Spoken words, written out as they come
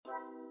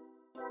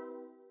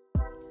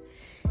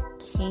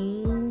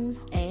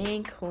kings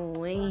and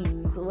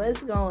queens,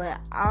 what's going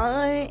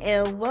on?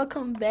 And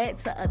welcome back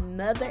to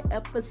another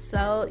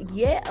episode,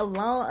 yet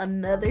alone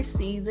another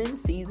season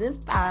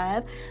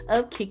 5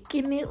 of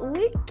Kicking It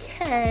with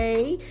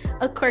Kay.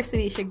 Of course, it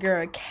is your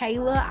girl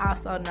Kayla,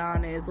 also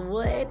known as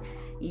what?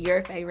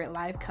 Your favorite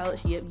life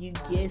coach. Yep, you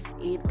guessed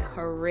it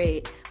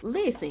correct.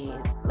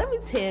 Listen, let me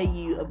tell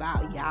you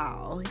about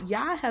y'all.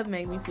 Y'all have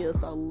made me feel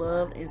so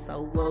loved and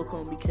so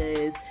welcome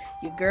because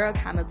your girl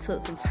kind of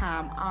took some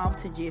time off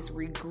to just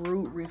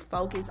regroup,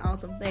 refocus on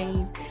some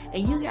things,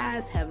 and you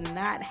guys have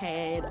not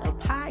had a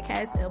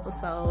podcast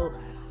episode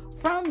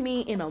from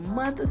me in a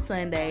month of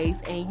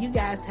Sundays, and you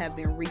guys have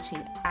been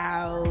reaching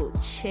out,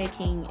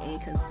 checking,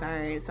 and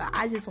concerned. So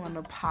I just want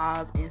to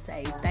pause and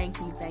say thank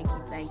you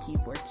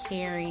for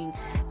caring.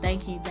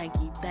 Thank you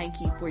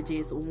for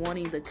just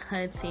wanting the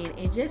content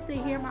and just to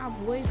hear my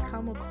voice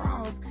come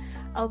across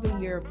over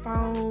your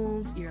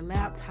phones, your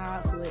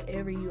laptops,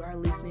 wherever you are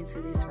listening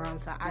to this from.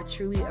 So I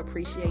truly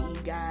appreciate you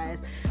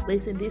guys.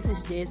 Listen, this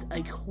is just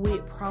a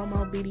quick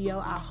promo video.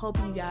 I hope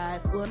you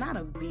guys, well, not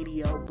a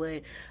video,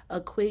 but a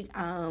quick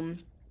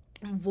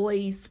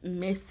voice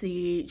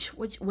message,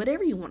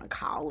 whatever you want to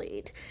call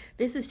it.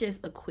 This is just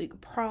a quick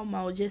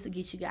promo just to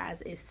get you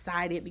guys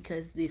excited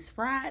because this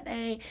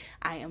Friday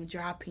I am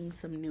dropping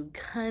some new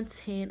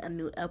content. A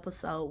new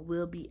episode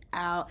will be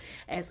out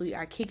as we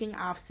are kicking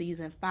off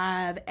season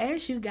 5.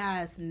 As you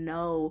guys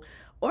know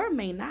or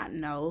may not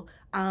know,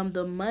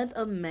 the month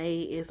of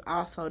May is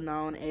also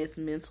known as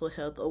Mental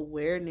Health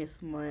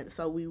Awareness Month.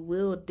 So we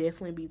will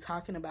definitely be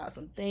talking about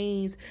some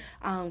things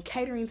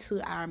catering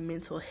to our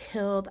mental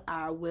health,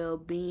 our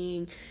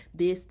well-being,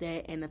 this,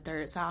 that, and the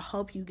third. So I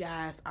hope you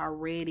guys are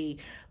ready.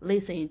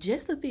 Listen,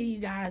 just to fill you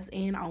guys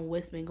in on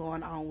what's been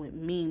going on with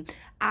me,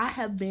 I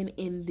have been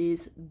in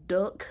this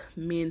duck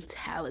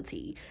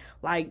mentality,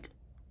 like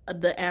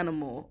the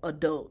animal, a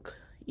duck.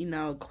 You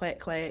know, quack,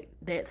 quack,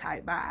 that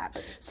type vibe.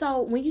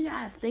 So when you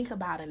guys think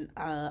about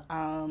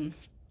a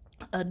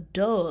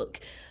duck,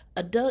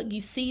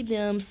 you see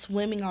them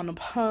swimming on a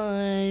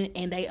pond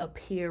and they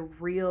appear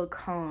real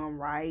calm,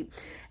 right?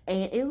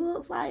 And it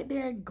looks like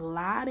they're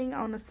gliding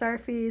on the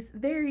surface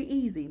very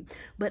easy.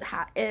 But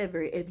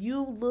however, if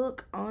you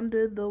look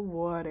under the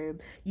water,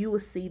 you will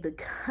see the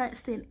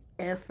constant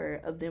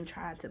effort of them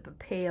trying to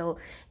propel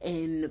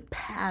and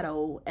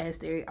paddle as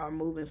they are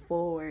moving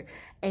forward.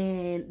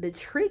 And the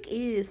trick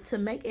is to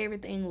make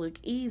everything look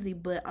easy,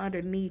 but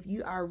underneath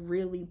you are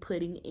really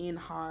putting in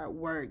hard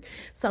work.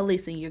 So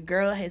listen, your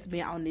girl has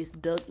been on this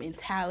duck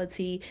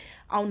mentality.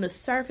 On the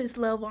surface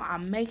level,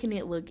 I'm making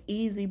it look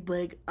easy,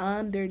 but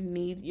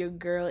underneath your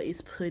girl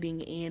is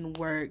putting in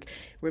work.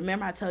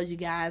 Remember I told you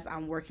guys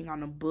I'm working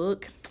on a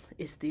book.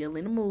 It's still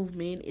in the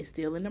movement. It's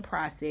still in the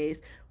process.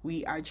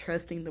 We are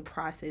trusting the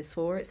process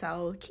for it.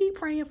 So keep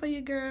praying for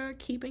your girl.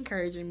 Keep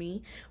encouraging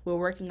me. We're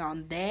working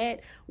on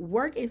that.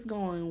 Work is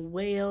going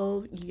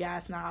well. You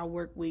guys know I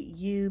work with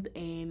youth,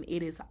 and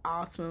it is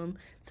awesome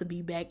to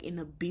be back in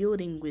the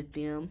building with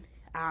them.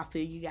 I'll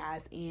fill you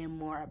guys in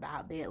more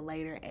about that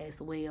later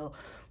as well.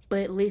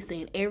 But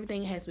listen,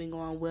 everything has been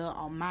going well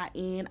on my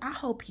end. I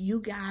hope you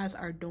guys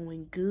are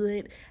doing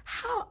good.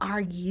 How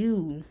are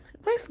you?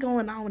 What's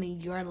going on in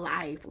your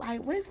life?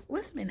 Like,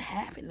 what's been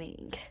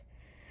happening?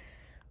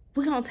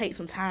 We're going to take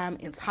some time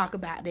and talk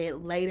about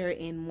that later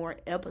in more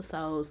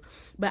episodes.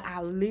 But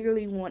I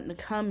literally want to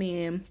come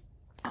in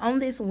on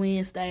this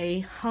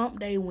Wednesday, Hump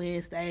Day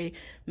Wednesday,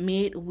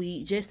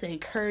 midweek, just to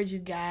encourage you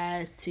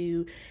guys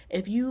to,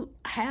 if you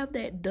have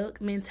that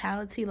duck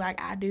mentality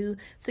like I do,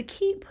 to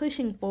keep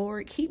pushing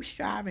forward, keep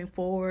striving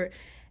forward,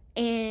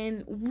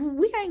 and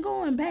we ain't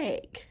going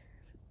back.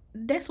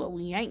 That's what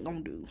we ain't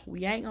gonna do.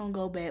 We ain't gonna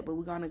go back, but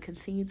we're gonna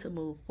continue to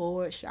move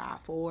forward,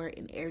 strive forward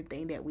in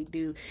everything that we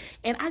do.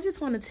 And I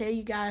just want to tell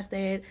you guys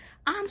that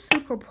I'm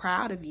super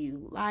proud of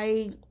you.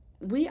 Like,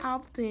 we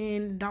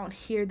often don't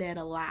hear that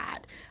a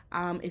lot,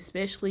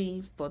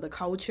 especially for the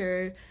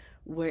culture,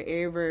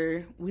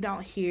 wherever we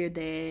don't hear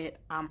that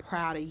I'm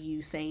proud of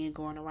you saying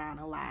going around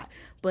a lot.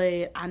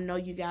 But I know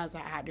you guys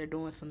are out there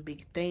doing some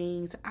big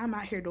things. I'm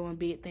out here doing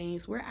big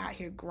things. We're out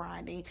here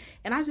grinding.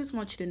 And I just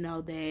want you to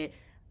know that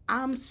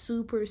I'm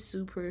super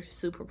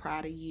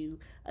proud of you.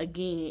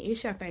 Again,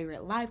 it's your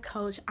favorite life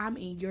coach. I'm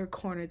in your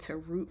corner to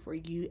root for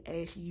you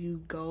as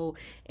you go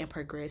and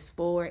progress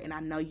forward. And I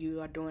know you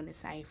are doing the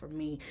same for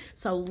me.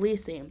 So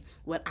listen,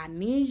 what I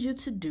need you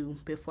to do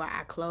before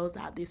I close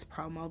out this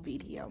promo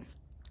video,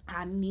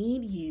 I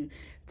need you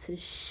to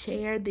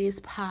share this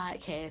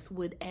podcast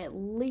with at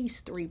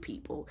least 3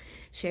 people.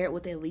 Share it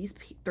with at least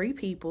 3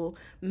 people.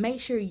 Make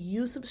sure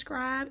you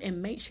subscribe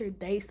and make sure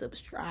they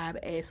subscribe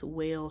as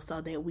well so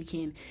that we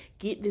can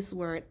get this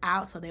word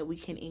out, so that we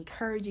can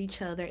encourage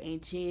each other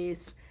and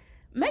just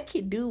make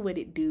it do what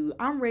it do.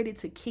 I'm ready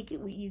to kick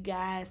it with you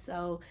guys,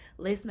 so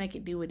let's make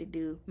it do what it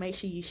do. Make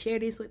sure you share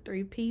this with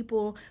 3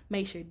 people.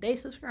 Make sure they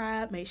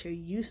subscribe. Make sure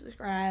you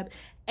subscribe.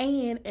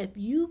 And if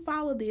you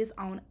follow this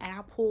on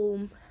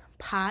Apple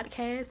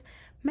Podcasts,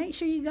 make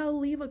sure you go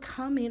leave a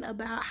comment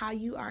about how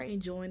you are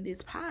enjoying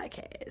this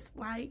podcast.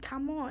 Like,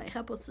 come on,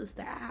 help a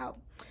sister out.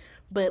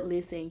 But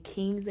listen,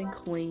 kings and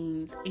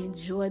queens,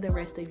 enjoy the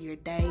rest of your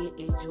day.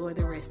 Enjoy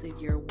the rest of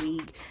your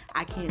week.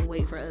 I can't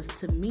wait for us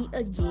to meet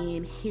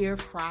again here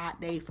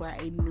Friday for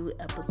a new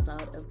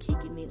episode of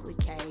Kicking It with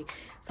Kay,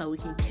 so we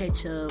can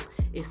catch up.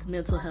 It's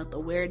Mental Health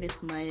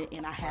Awareness Month,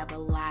 and I have a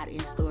lot in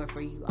store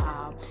for you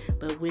all.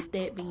 But with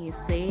that being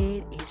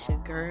said, it's your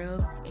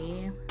girl,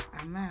 and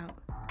I'm out.